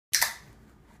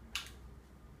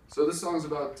So this song's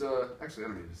about, actually I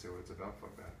don't need to say what it's about,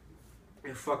 fuck that.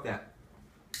 Yeah, fuck that.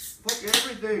 Fuck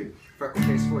everything!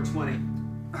 Freckleface 420.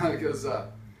 Because, I'm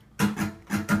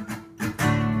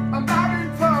out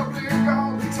in public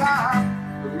all the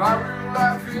time, but my real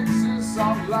life exists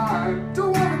online.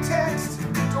 Don't wanna text,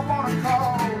 don't wanna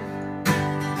call.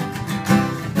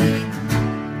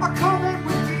 I comment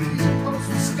with these and post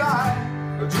with style.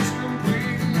 I just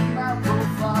completed my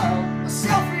profile. A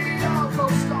selfie I'll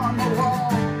post on the wall.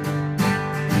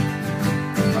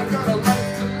 I got a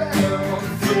life to live on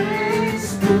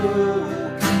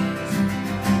Facebook.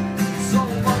 So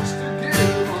much to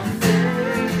give on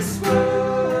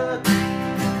Facebook.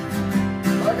 I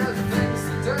got things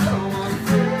to do on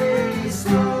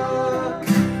Facebook.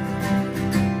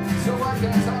 So I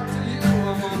can talk to you,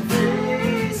 I'm on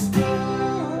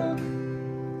Facebook.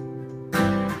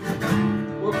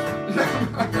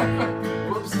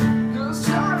 Whoops. Just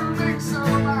trying to make some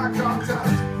of my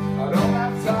contact. I don't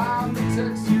have time to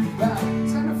text you back.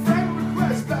 Send a friend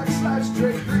request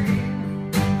 /Trey.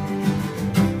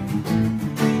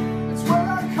 It's when I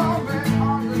comment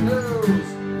on the news,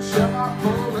 share my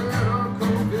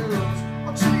political views.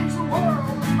 I'll change the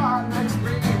world with my next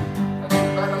dream. And you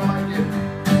better like it.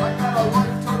 I got a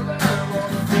life to live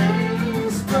on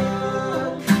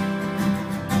Facebook.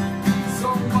 So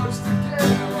much to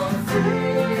give on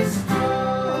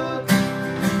Facebook.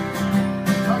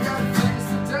 I got things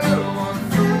to do on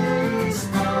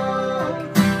Facebook.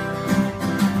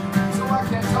 So I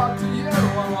can't talk to you,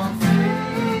 I'm on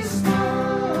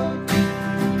Facebook.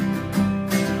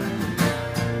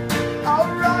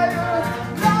 I'll write a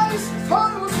nice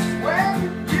post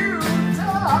when you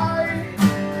die.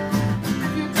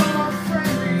 If you don't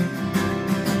unfriend me,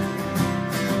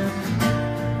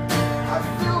 I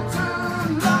filter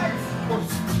life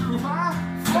through my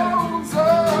phones.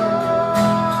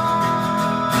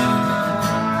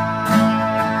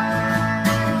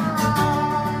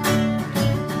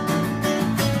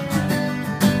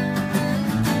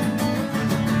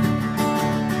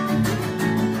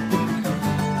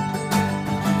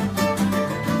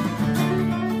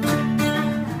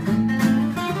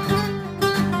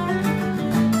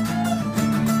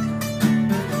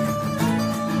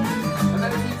 And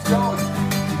then it keeps going.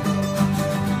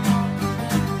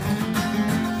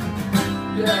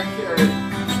 Yeah, Carrie.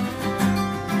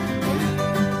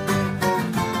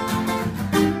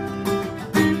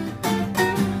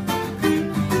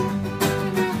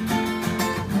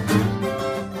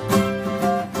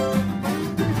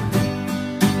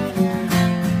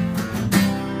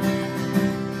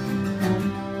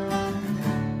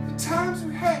 The times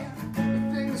we had, the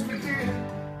things we did,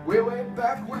 way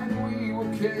back when we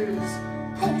were kids.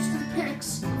 Posting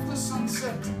pics of the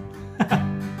sunset.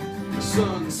 The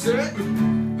sunset.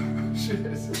 Shit.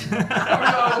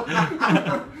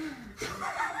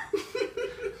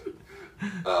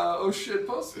 Oh shit,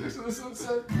 post pics of the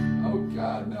sunset. Oh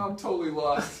god, now I'm totally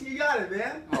lost. You got it,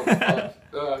 man. Oh fuck.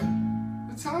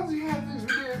 The times we had, things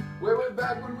we did, way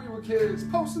back when we were kids.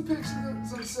 Posting pics of the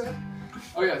sunset.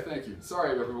 Oh yeah, thank you.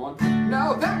 Sorry everyone.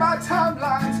 Now that my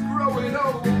timeline's growing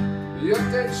old, the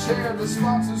updates shared, the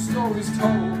sponsor stories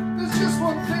told. There's just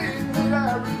one thing that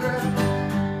I regret.